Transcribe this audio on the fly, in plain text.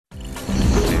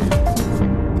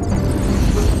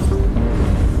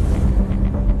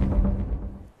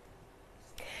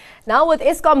Now, with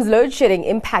Eskom's load shedding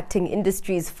impacting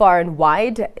industries far and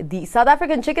wide, the South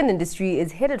African chicken industry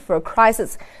is headed for a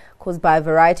crisis caused by a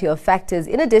variety of factors,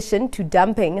 in addition to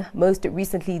dumping, most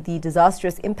recently the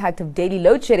disastrous impact of daily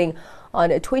load shedding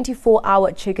on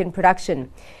 24-hour chicken production.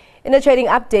 In a trading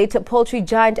update, poultry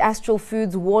giant Astral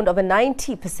Foods warned of a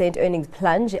 90% earnings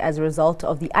plunge as a result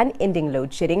of the unending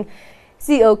load shedding.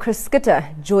 CEO Chris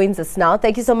Schutte joins us now.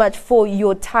 Thank you so much for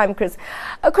your time, Chris.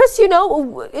 Chris, you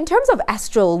know, in terms of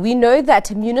Astral, we know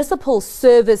that municipal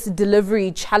service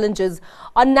delivery challenges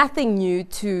are nothing new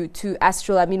to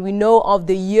Astral. I mean, we know of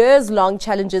the years-long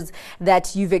challenges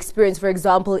that you've experienced, for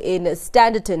example, in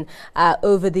Standerton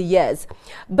over the years.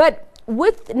 But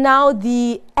with now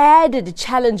the added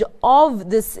challenge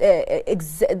of this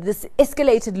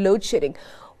escalated load shedding,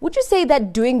 would you say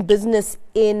that doing business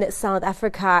in South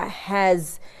Africa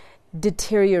has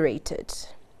deteriorated?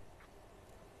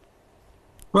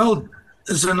 Well,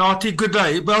 Zanati, good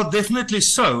day. Well, definitely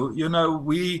so. You know,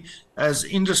 we as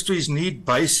industries need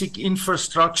basic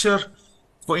infrastructure.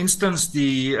 For instance,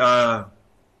 the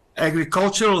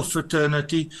agricultural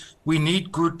fraternity, we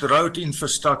need good road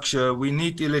infrastructure, we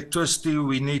need electricity,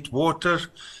 we need water,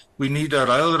 we need a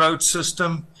railroad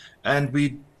system, and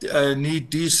we need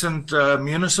decent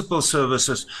municipal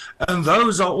services, and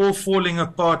those are all falling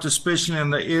apart, especially in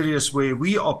the areas where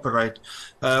we operate.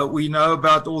 We know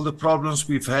about all the problems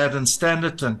we've had in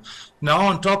Standerton. Now,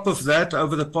 on top of that,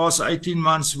 over the past 18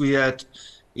 months, we had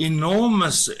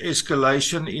enormous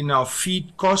escalation in our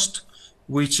feed cost,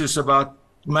 which is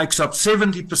makes up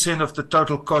 70% of the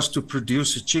total cost to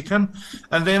produce a chicken.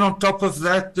 And then on top of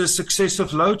that, the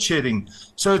successive load shedding.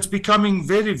 So it's becoming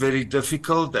very, very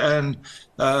difficult, and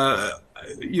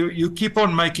you keep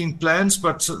on making plans,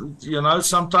 but you know,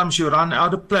 sometimes you run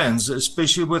out of plans,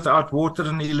 especially without water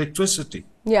and electricity.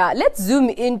 Yeah, let's zoom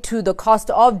into the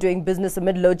cost of doing business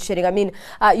amid load shedding. I mean,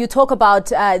 you talk about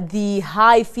the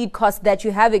high feed costs that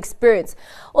you have experienced,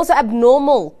 also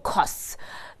abnormal costs.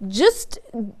 Just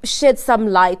shed some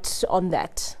light on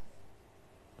that.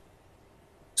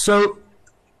 So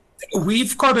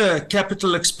we've got a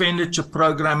capital expenditure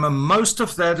program, and most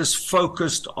of that is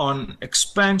focused on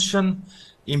expansion,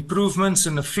 improvements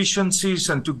and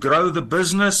efficiencies, and to grow the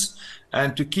business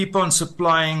and to keep on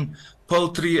supplying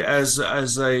poultry as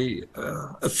a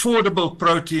affordable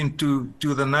protein to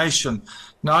the nation.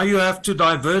 Now you have to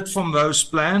divert from those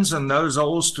plans, and those are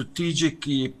all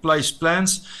strategically placed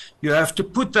plans. You have to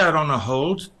put that on a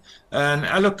hold and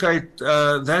allocate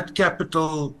that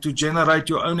capital to generate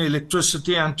your own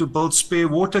electricity and to build spare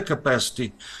water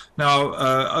capacity.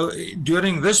 Now,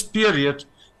 during this period,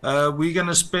 we're going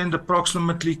to spend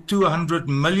approximately 200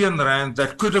 million rand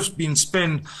that could have been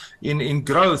spent in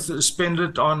growth, spend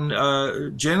it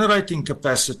on generating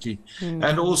capacity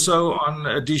and also on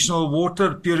additional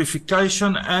water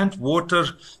purification and water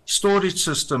storage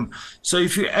system. So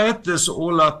if you add this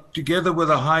all up together with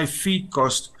a high feed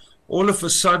cost, all of a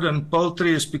sudden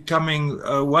poultry is becoming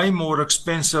way more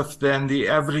expensive than the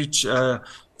average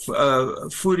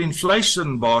food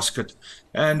inflation basket.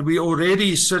 And we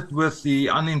already sit with the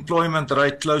unemployment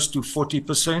rate close to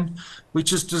 40%,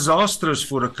 which is disastrous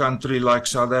for a country like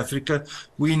South Africa.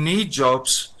 We need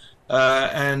jobs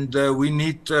and we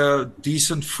need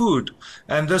decent food.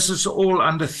 And this is all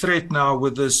under threat now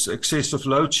with this excessive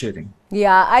load shedding.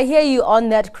 Yeah, I hear you on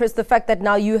that, Chris. The fact that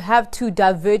now you have to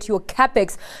divert your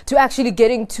capex to actually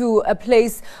getting to a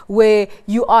place where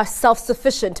you are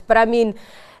self-sufficient. But I mean,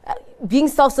 being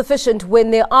self-sufficient when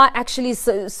there are actually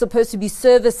supposed to be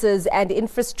services and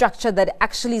infrastructure that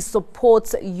actually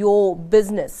supports your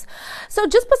business. So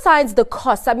just besides the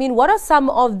costs, I mean, what are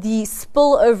some of the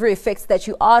spillover effects that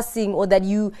you are seeing or that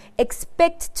you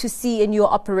expect to see in your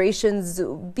operations,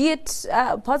 be it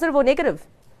positive or negative?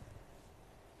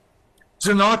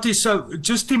 Zanati, so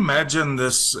just imagine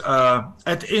this.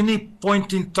 At any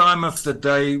point in time of the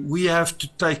day, we have to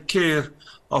take care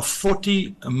of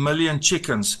 40 million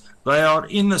chickens. They are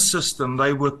in the system.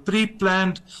 They were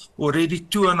pre-planned already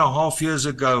 2.5 years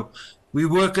ago. We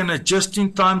work in a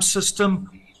just-in-time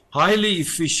system, highly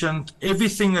efficient.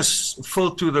 Everything is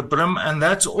full to the brim, and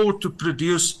that's all to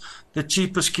produce the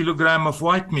cheapest kilogram of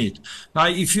white meat. Now,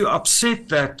 if you upset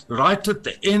that right at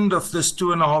the end of this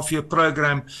 2.5-year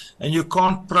program and you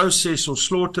can't process or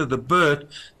slaughter the bird,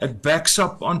 it backs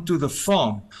up onto the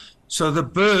farm. So the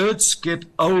birds get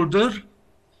older,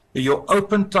 your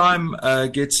open time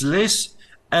gets less,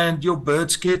 and your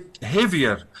birds get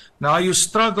heavier. Now you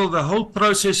struggle. The whole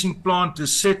processing plant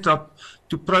is set up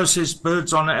to process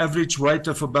birds on an average weight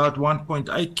of about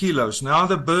 1.8 kilos. Now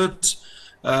the birds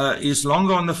is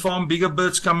longer on the farm. Bigger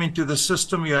birds come into the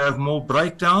system, you have more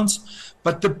breakdowns.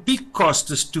 But the big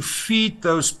cost is to feed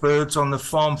those birds on the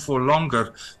farm for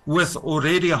longer with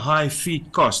already a high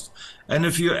feed cost. And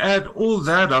if you add all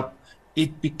that up,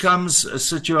 it becomes a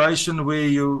situation where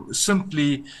you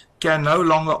simply can no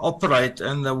longer operate.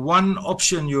 And the one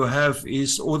option you have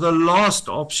is, or the last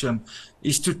option,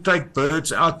 is to take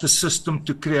birds out the system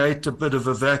to create a bit of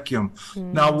a vacuum.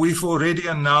 Now, we've already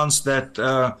announced that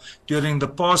during the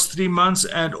past 3 months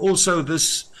and also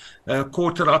this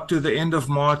quarter up to the end of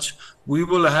March, we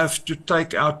will have to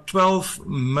take out 12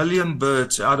 million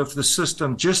birds out of the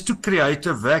system just to create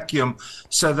a vacuum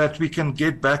so that we can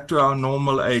get back to our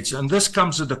normal age. And this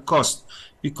comes at a cost,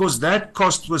 because that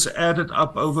cost was added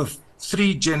up over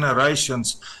 3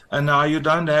 generations, and now you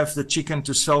don't have the chicken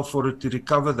to sell for it to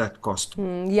recover that cost.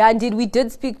 Yeah, indeed. We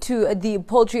did speak to the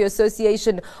Poultry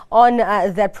Association on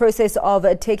that process of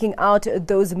taking out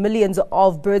those millions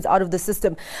of birds out of the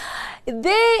system.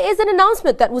 There is an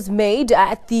announcement that was made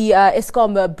at the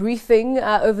Eskom briefing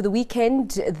over the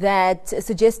weekend that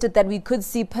suggested that we could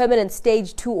see permanent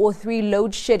stage 2 or 3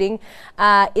 load shedding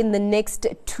in the next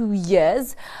 2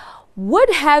 years.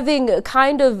 Would having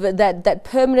kind of that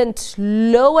permanent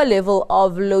lower level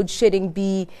of load shedding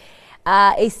be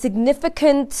a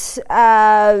significant,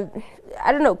 I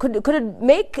don't know, could it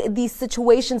make the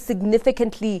situation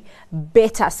significantly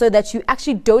better so that you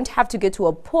actually don't have to get to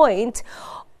a point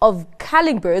of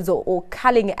culling birds or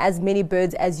culling as many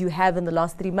birds as you have in the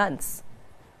last 3 months?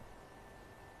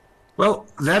 Well,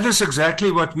 that is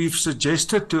exactly what we've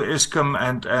suggested to Eskom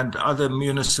and other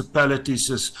municipalities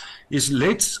is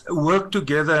let's work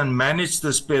together and manage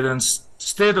this better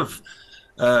instead of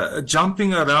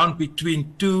jumping around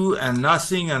between 2 and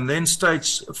nothing and then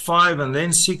stage 5 and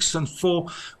then 6 and 4.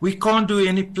 We can't do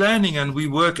any planning, and we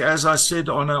work, as I said,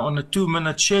 on a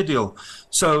 2-minute schedule.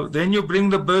 So then you bring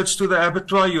the birds to the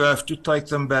abattoir, you have to take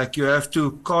them back. You have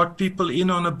to cart people in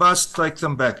on a bus, take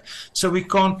them back. So we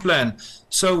can't plan.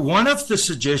 So one of the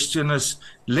suggestions is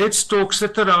let's talk,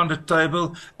 sit around a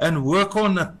table and work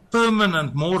on a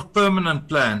more permanent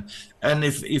plan. And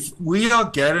if we are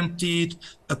guaranteed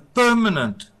a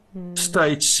permanent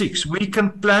stage 6, we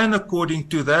can plan according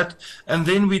to that, and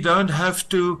then we don't have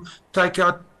to take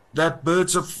out that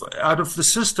birds out of the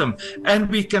system, and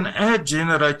we can add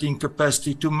generating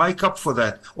capacity to make up for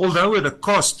that. Although at a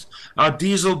cost, our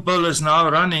diesel bill is now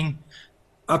running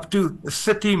up to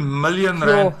 30 million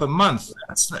rand per month.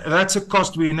 That's a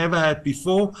cost we never had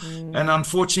before, and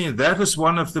unfortunately that is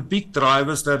one of the big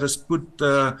drivers that has put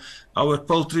our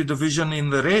poultry division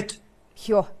in the red.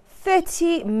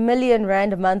 30 million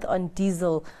rand a month on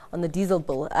the diesel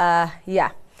bill.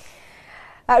 Yeah.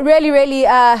 Really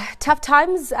tough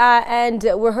times, and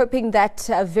we're hoping that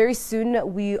very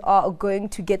soon we are going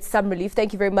to get some relief.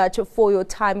 Thank you very much for your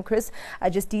time, Chris,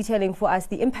 just detailing for us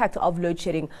the impact of load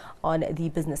shedding on the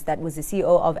business. That was the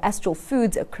CEO of Astral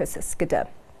Foods, Chris Skidder.